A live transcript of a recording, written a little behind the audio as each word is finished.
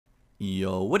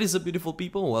Yo, what is up beautiful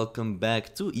people? Welcome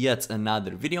back to yet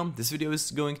another video. This video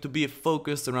is going to be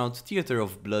focused around Theater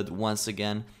of Blood once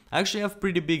again. I actually have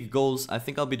pretty big goals. I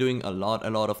think I'll be doing a lot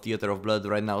of Theater of Blood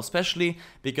right now, especially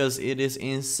because it is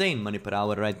insane money per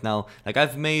hour right now. Like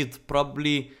I've made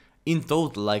probably in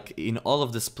total, like in all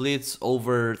of the splits,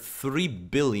 over 3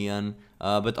 billion,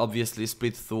 but obviously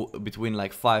split between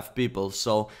like 5 people.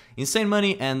 So insane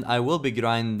money, and I will be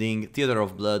grinding Theater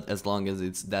of Blood as long as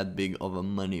it's that big of a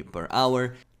money per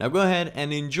hour. Now go ahead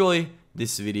and enjoy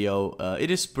this video. It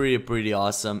is pretty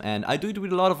awesome, and I do it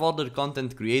with a lot of other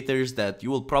content creators that you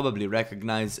will probably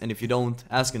recognize, and if you don't,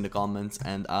 ask in the comments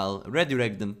and I'll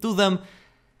redirect them to them.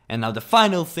 And now the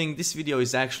final thing, this video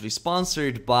is actually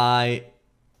sponsored by...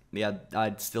 yeah,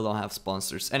 I still don't have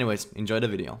sponsors. Anyways, enjoy the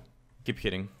video. Keep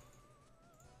hitting.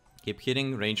 Keep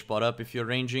hitting. Range pot up if you're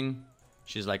ranging.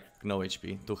 She's like no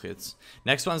HP. 2 hits.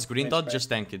 Next one's green dot. Just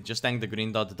tank it. Just tank the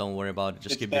green dot. Don't worry about it.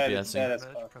 Just keep DPSing.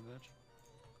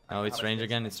 Oh, it's range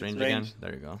again. It's range again.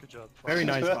 There you go. Good job. Very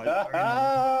nice, mate.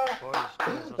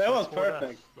 That was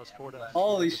perfect.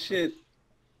 Holy shit.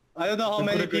 I don't know how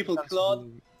many people clawed.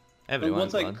 Everyone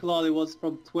Once I clawed, it was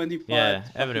from 25. Yeah,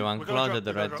 everyone clawed at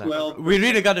the right time. 12. We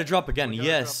really got to drop again.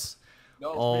 Yes.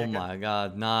 Oh my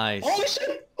god, nice. Holy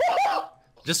shit!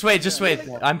 Just wait, just wait.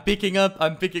 I'm picking up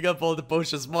all the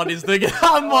potions. Money's doing it.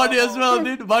 I'm money as well,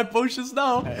 dude. My potions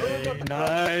now. Hey,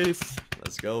 nice.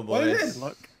 Let's go, What is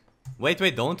boys. it?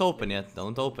 Wait, don't open yet.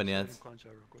 Don't open yet.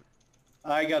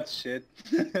 I got shit.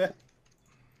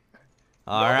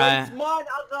 Alright. It's mine,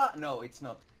 no, it's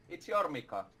not. It's your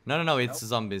Micka. No, it's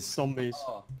zombies. Zombies.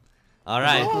 Oh.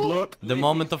 Alright. Good luck. The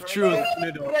moment of truth.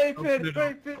 Rape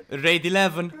it. Raid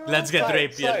 11. Let's get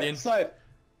rapier in. Side.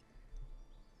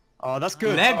 Oh, that's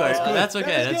good. Never. Oh, that's good. That's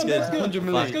okay. That's good. That's good. 100 It's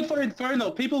million. good for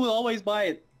Inferno. People will always buy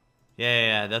it.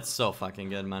 Yeah. That's so fucking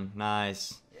good, man.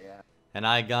 Nice. Yeah. And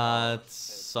I got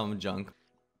some junk.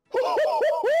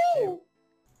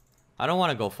 I don't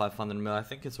want to go 500 mil. I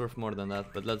think it's worth more than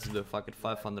that. But let's do fuck it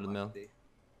 500 mil.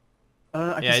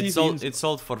 Yeah, it's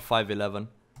sold for 511.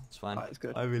 It's fine. Oh, it's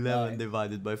good. 511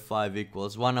 divided by 5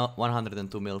 equals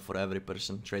 102 mil for every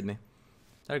person. Trade me.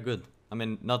 They're good. I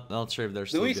mean, not sure if they're Do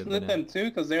still we good. split them too?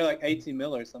 Because they're like 80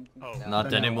 mil or something. Oh,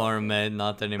 Not no. anymore, mate.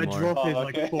 Not I anymore. dropped it Oh,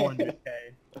 like okay.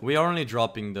 400k. We are only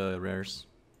dropping the rares.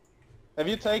 Have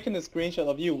you taken a screenshot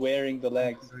of you wearing the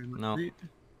legs? No.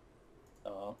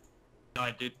 Oh.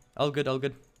 I did. All good, all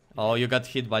good. Oh, you got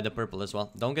hit by the purple as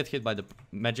well. Don't get hit by the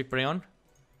magic prayon.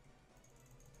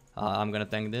 I'm gonna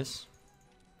tank this.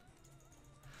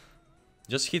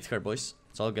 Just hit her, boys.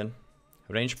 It's all good.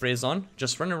 Range praise on.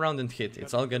 Just run around and hit.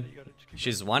 It's all good.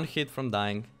 She's 1 hit from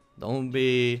dying. Don't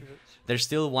be... There's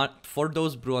still 4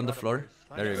 dose brew on the floor.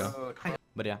 There you go.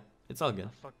 But yeah, it's all good.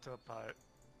 I fucked up.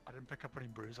 I didn't pick up any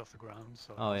brews off the ground,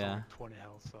 so Oh, I was yeah. on 20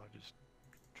 health, so I just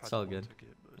tried It's to all good. one-tick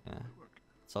it, but Yeah. it didn't work.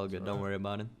 It's all good. Don't worry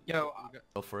about it. Yo,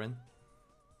 Go for it.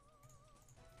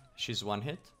 She's 1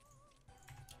 hit.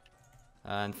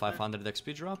 And 500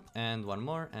 XP drop, and 1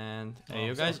 more, and hey,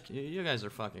 you guys are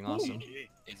fucking awesome.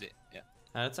 is it? Yeah.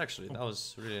 That's actually, that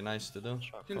was really nice to do.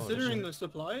 Considering shit. the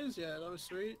supplies, yeah, that was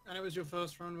sweet. And it was your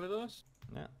first run with us.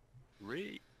 Yeah.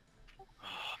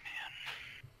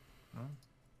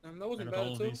 That wasn't And bad all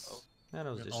at all. these, Yeah, that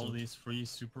was got all decent. these free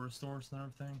superstores and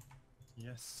everything.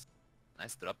 Yes,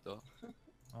 Nice drop though.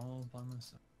 all by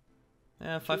myself.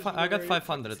 Yeah, Choose I got very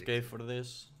 500k for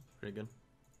this. Pretty good.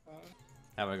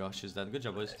 There we go, she's dead. Good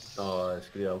job, boys. Oh, nice,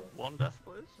 good job. 1 death,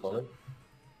 boys? Solid.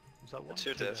 Was that one?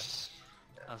 2 deaths.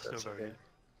 That's still very good.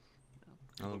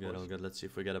 All good, all good. Let's see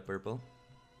if we get a purple.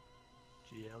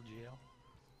 GL.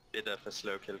 Bit of a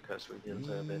slow kill because we healed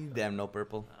a bit. Damn, no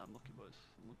purple. I'm lucky, boys.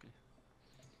 I'm lucky.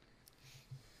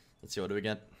 Let's see, what do we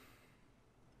get?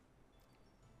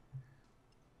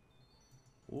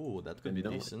 Ooh, that could be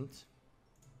Maybe not. decent.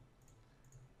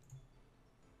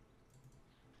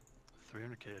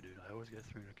 300k, dude. I always get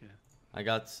 300k. I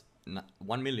got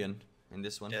 1 million in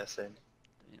this one. Yeah, same.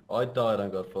 Damn. I died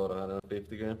and got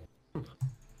 450 again.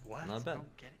 What? Not bad. I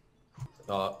don't get it.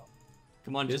 Oh,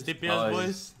 Come on, just It's DPS, nice.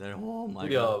 boys. There. Oh my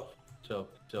good god. job.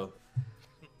 Job.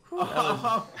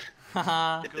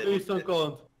 Haha. Please don't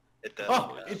count. It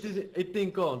Oh, it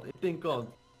didn't count. It didn't count.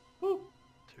 2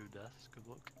 deaths. Good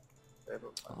luck.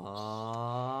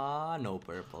 No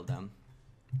purple, damn.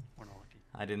 We're not lucky.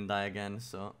 I didn't die again,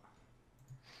 so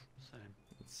Same.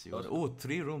 let's see what. Oh,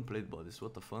 3 room plate bodies.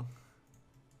 What the fuck?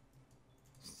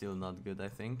 Still not good, I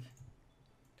think.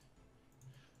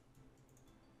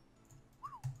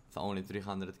 It's only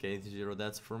 300k, 0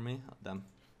 deaths for me. Oh, damn.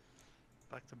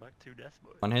 Back to back 2 deaths,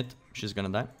 boys. 1 hit, she's gonna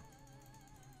die.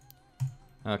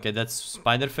 Okay, that's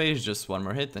spider face. Just 1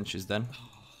 more hit and she's dead.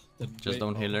 Just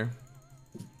don't heal her.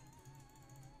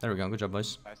 There we go. Good job,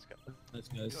 boys. Nice guy. Nice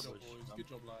Good guys. job, boys. Good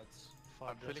job, lads.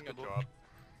 I'm feeling a Five drop.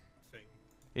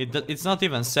 thing. It's not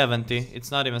even 70. It's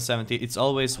not even 70. It's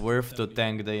always worth to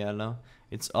tank the yellow.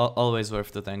 It's always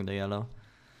worth to tank the yellow.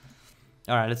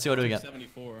 Alright, let's see what do we get.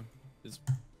 74 is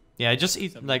Yeah, just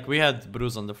eat. Like, we had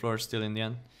bruise on the floor still in the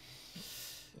end.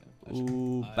 yeah,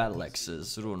 Ooh, battle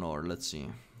axes, Runor. Let's see.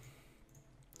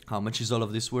 How much is all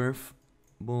of this worth?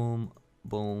 Boom,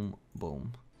 boom,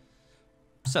 boom.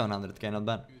 700k, not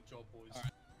bad. Good job, boys.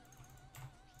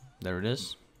 There it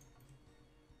is.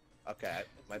 Okay,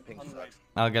 my ping sucks.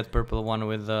 I'll get purple one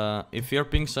with, if your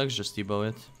ping sucks, just T-bow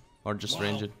it. Or just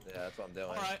range it. Yeah, that's what I'm doing.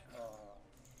 Alright.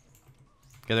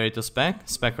 Get ready to spec?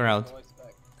 Spec her out.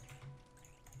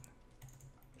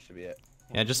 Should be it.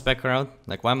 Yeah, just spec her out.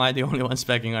 Like, why am I the only one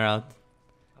specking her out?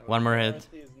 One more hit.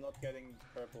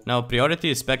 No, priority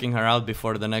is specking her out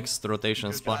before the next rotation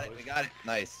Good spot. Got it, we got it.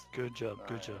 Nice. Good job,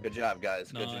 good job. Good job,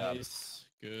 guys. Good job. nice.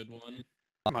 Good one.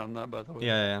 I'm on that, by the way.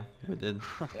 Yeah, we did.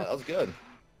 Yeah, that was good.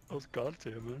 That was god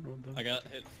tier, man. Well done. I got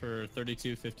hit for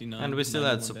 32.59. And we still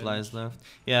had supplies left.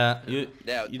 Yeah,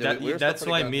 Yeah, you- dude, we were that's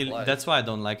still why pretty good melee. supplies. That's why I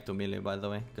don't like to melee, by the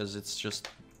way, because it's just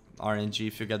RNG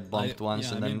if you get bumped once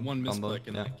yeah, and I then mean, one combo. misclick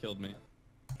and Yeah, that killed me.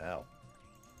 Ow.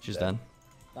 she's Yeah. dead.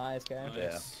 Nice guy.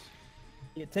 Nice.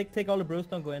 Yeah, take all the brews,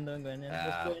 don't go in, don't go in. Yeah.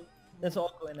 Let's Ah. go in. Let's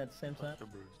all go in at the same time. The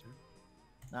bruise, dude.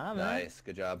 Nah, man. Nice.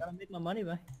 Good job. Gotta make my money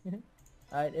back.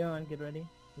 Alright, everyone get ready.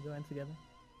 We go in together.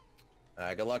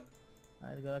 Alright, good luck.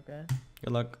 Alright, good luck, guys.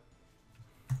 Good luck.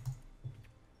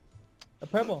 A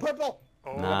purple. Purple!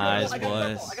 Oh, Nice, I got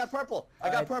boys. purple! I got purple! I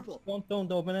got Alright. purple!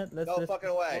 Don't open it. Let's No just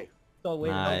fucking way! start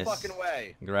waiting. Nice. No fucking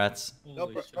way! Congrats. No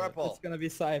Holy shit. purple! It's gonna be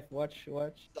Scythe. Watch.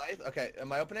 Scythe? Okay,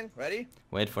 am I opening? Ready?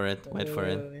 Wait for it. Wait for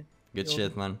it. Wait. Good Yo.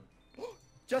 shit, man.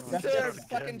 Just That's third good.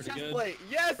 fucking Pretty chest good. plate!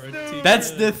 Yes, Pretty dude! good.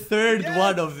 That's the third Yes!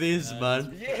 one of these, That's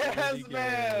man. Yes, Pretty good.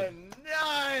 man!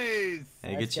 Nice!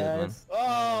 Hey, Nice, good shit, man. guys.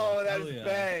 Oh, that Hell is yeah.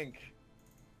 bank!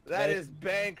 That Right. is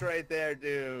bank right there,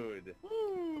 dude!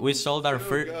 We sold our Too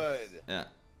first. good! Yeah.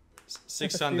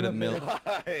 600 mil.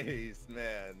 Nice,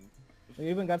 man! We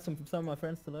even got some of my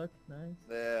friends to look. Nice.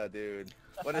 Yeah, dude.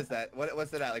 What is that?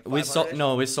 What's it at? Like We sold 500?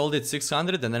 no, we sold it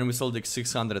 600 and then we sold it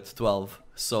 612.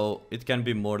 So it can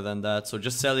be more than that. So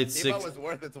just sell it Emo 6. was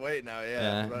worth its weight now. Yeah.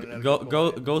 Yeah. it's running out of Go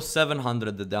people. go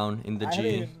 700 down in the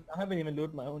G. I haven't even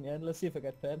looted my own yet. Let's see if I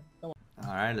get paid. Come on.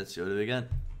 All right, let's see what do we get.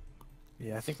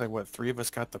 Yeah, I think like what 3 of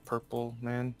us got the purple,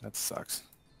 man. That sucks.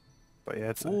 But yeah,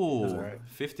 it's Ooh, alright.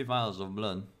 50 vials of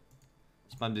blood.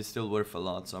 This might be still worth a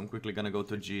lot, so I'm quickly gonna go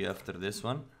to G after this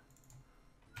one.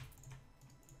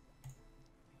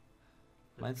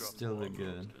 They Might dropped still more be of those,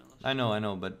 good. to be honest. I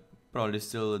know, but probably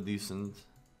still a decent.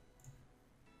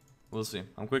 We'll see.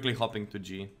 I'm quickly hopping to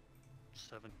G.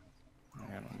 7.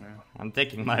 I don't know. I'm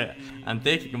taking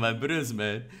my bruise,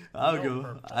 man. I'll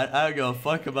go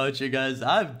fuck about you guys.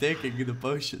 I'm taking the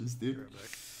potions, dude.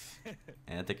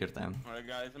 Yeah, take your time. Alright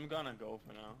guys, I'm gonna go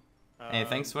for now. Hey,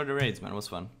 thanks for the raids, man. It was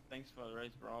fun. Thanks for the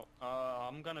race, bro.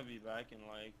 I'm gonna be back in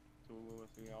like 2 or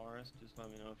 3 hours. Just let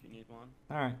me know if you need one.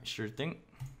 Alright, sure thing.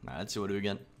 Now let's see what do we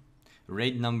get.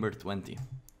 Raid number 20.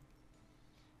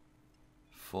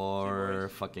 For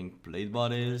boys. fucking plate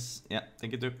bodies. Yeah,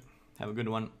 thank you too. Have a good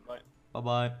one. Bye. Bye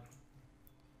bye.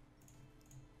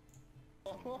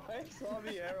 I saw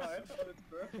the arrow, I thought it's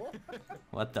purple.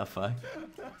 What the fuck?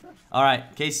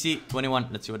 Alright, KC 21.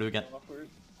 Let's see what do we get.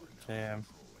 Damn.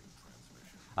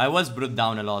 I was brewed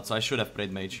down a lot, so I should have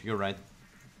played mage. You're right.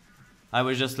 I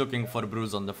was just looking for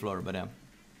bruise on the floor, but yeah.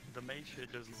 The mage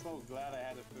hit doesn't. So glad I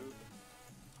had a food.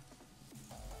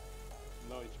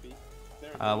 No HP.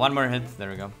 There One more hit. There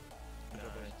we go.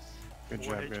 Good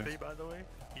 4 job, HP, guys. by the way.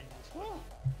 Easy.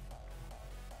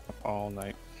 All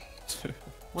night.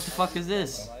 What the fuck is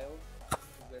this?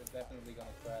 They're definitely gonna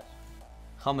crash.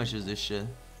 How much is this shit?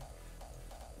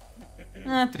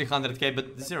 300k,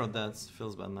 but 0 deaths.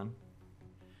 Feels bad, man.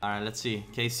 Alright, let's see.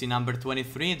 KC number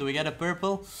 23. Do we get a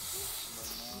purple?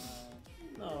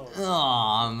 No.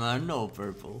 Oh man, no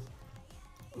purple.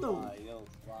 No. Files.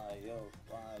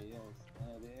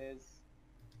 There it is.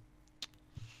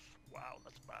 Wow,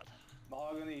 that's bad.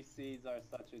 Mahogany seeds are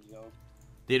such a joke.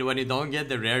 Dude, when you don't get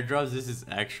the rare drops, this is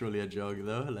actually a joke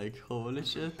though. Like, holy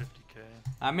shit. 50k.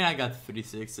 I mean, I got 3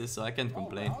 6s, so I can't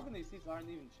complain. Mahogany seeds aren't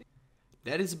even cheap.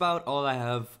 That is about all I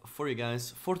have for you guys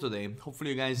for today.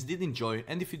 Hopefully you guys did enjoy,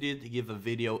 and if you did, give a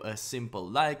video a simple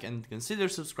like and consider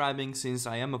subscribing since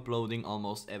I am uploading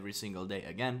almost every single day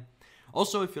again.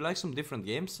 Also, if you like some different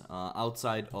games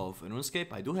outside of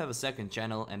RuneScape, I do have a second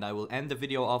channel and I will end the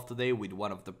video off today with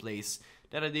one of the plays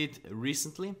that I did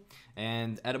recently,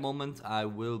 and at the moment I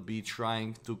will be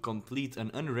trying to complete an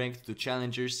unranked to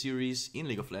challenger series in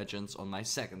League of Legends on my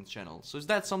second channel. So is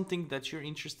that something that you're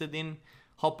interested in?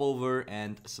 Hop over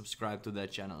and subscribe to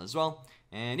that channel as well.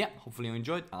 And yeah, hopefully you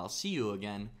enjoyed. I'll see you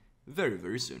again very,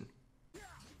 very soon.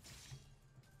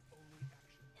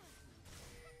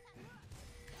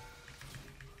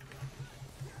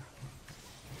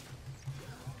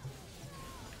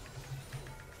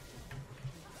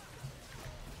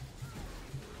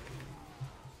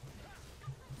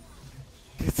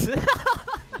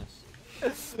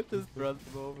 Just run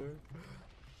them over.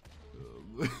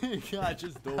 Yeah, I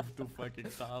just dove to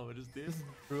fucking tower. What is this?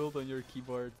 Ruled on your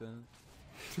keyboard and...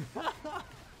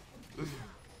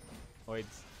 Wait.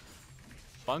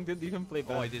 Punk didn't even play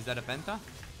bad. Oh wait, is that a penta?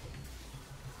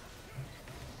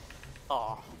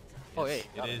 Oh. Oh hey,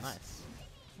 it is. nice.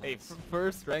 Hey,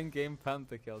 first rank game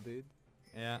pentakill, dude.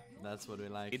 Yeah, that's what we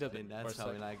like. He did That's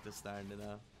how we like to start it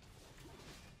up.